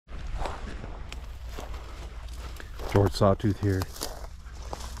George Sawtooth here.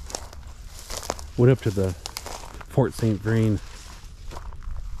 Went up to the Fort Saint Vrain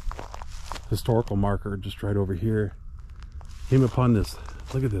historical marker just right over here. Came upon this,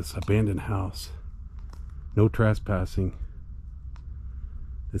 look at this abandoned house. No trespassing.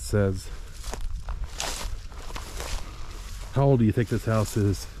 It says, how old do you think this house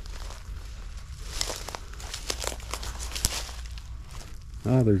is?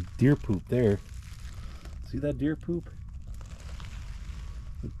 Ah, there's deer poop there. See that deer poop?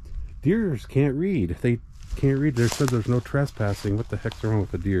 Deers can't read. They can't read. There says there's no trespassing. What the heck's wrong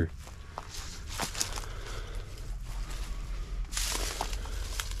with the deer?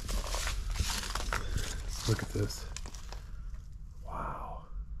 Look at this. Wow.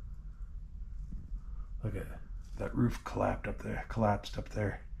 Look at that roof collapsed up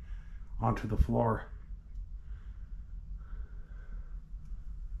there onto the floor.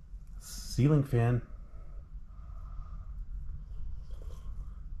 Ceiling fan.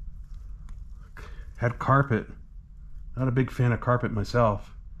 Had carpet. Not a big fan of carpet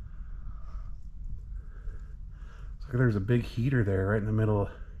myself. So there's a big heater there right in the middle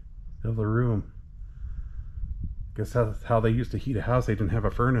of the room. Guess that's how they used to heat a house. They didn't have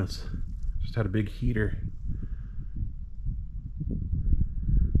a furnace. Just had a big heater.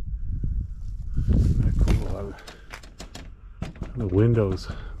 Cool. The windows.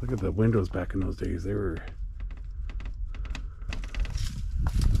 Look at the windows back in those days. They were...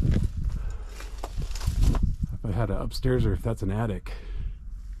 If I had an upstairs or if that's an attic.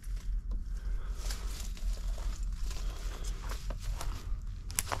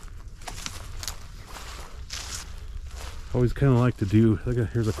 Always kind of like to do, look at,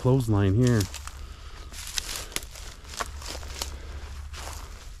 here's a clothesline here.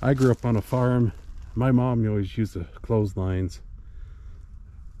 I grew up on a farm. My mom always used the clotheslines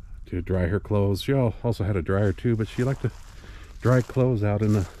to dry her clothes. She also had a dryer too, but she liked to dry clothes out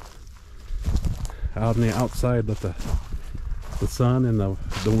in the outside, let the sun and the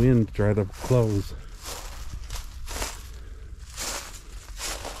wind dry the clothes.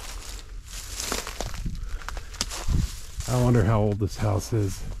 I wonder how old this house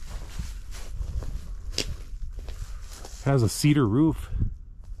is. It has a cedar roof.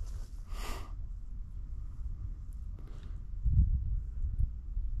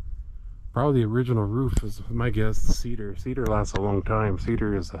 Probably the original roof is my guess. Cedar. Cedar lasts a long time.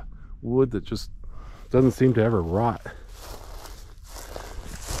 Cedar is a wood that just doesn't seem to ever rot.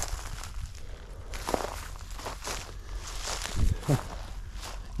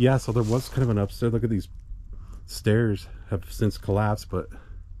 Yeah, so there was kind of an upstairs. Look at these stairs, have since collapsed, but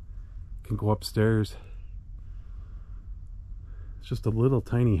can go upstairs. It's just a little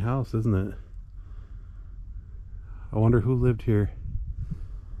tiny house, isn't it? I wonder who lived here.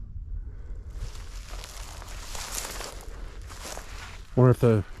 Or if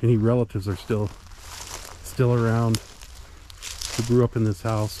any relatives are still around who grew up in this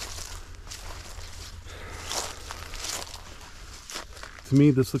house. To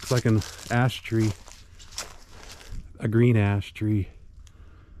me, this looks like an ash tree, a green ash tree.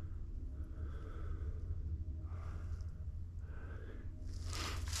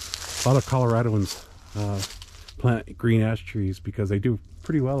 A lot of Coloradoans plant green ash trees because they do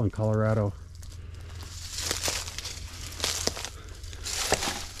pretty well in Colorado.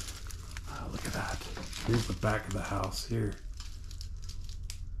 Here's the back of the house here.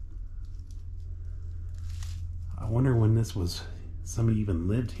 I wonder when this was, somebody even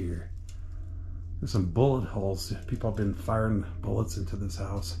lived here. There's some bullet holes. People have been firing bullets into this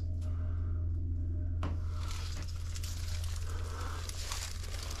house.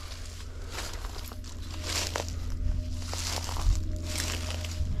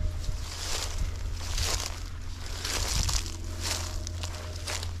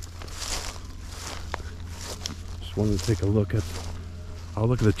 Wanted to take a look at, oh,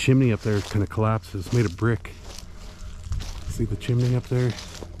 look at the chimney up there. It kind of collapses. It's made of brick. See the chimney up there?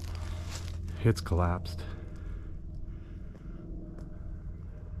 It's collapsed.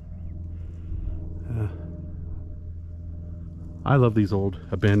 I love these old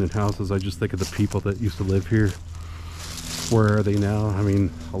abandoned houses. I just think of the people that used to live here. Where are they now? I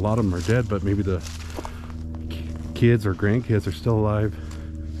mean, a lot of them are dead, but maybe the kids or grandkids are still alive.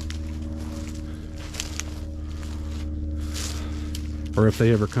 Or if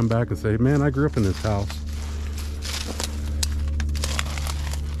they ever come back and say, man, I grew up in this house.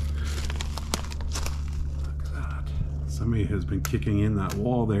 Look at that. Somebody has been kicking in that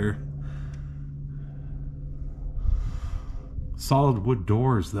wall there. Solid wood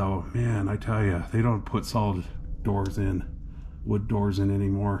doors though, man, I tell you, they don't put solid doors in, wood doors in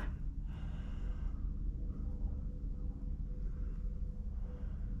anymore.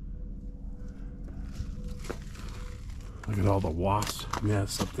 Look at all the wasp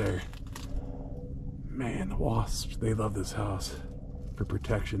nests up there. Man, the wasps, they love this house for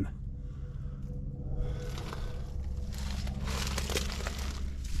protection.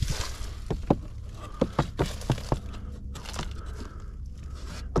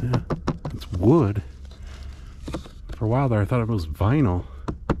 Yeah, it's wood. For a while there I thought it was vinyl,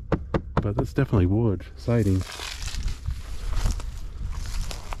 but that's definitely wood siding.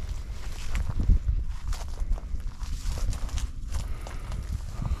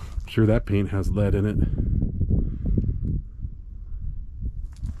 Sure that paint has lead in it.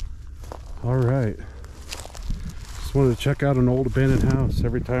 All right, just wanted to check out an old abandoned house.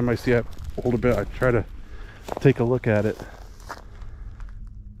 Every time I see that old abandoned, I try to take a look at it.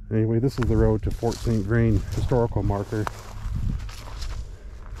 Anyway, this is the road to Fort Saint Vrain Historical Marker.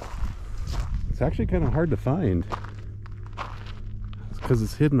 It's actually kind of hard to find. It's because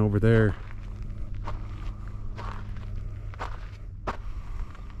it's hidden over there.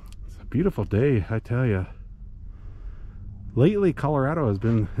 Beautiful day, I tell you. Lately Colorado has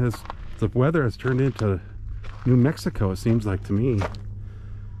been, the weather has turned into New Mexico, it seems like to me.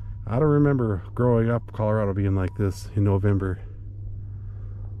 I don't remember growing up Colorado being like this in November.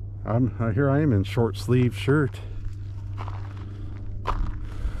 Here I am in short sleeve shirt.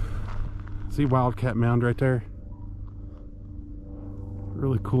 See Wildcat Mound right there?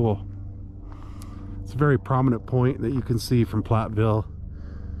 Really cool. It's a very prominent point that you can see from Platteville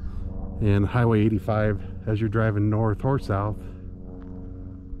and Highway 85 as you're driving north or south.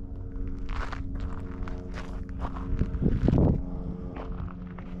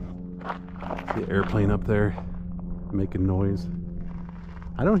 The airplane up there making noise.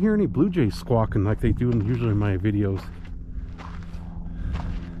 I don't hear any blue jays squawking like they do usually in my videos.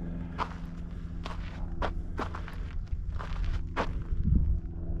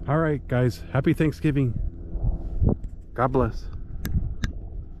 All right, guys, happy Thanksgiving. God bless.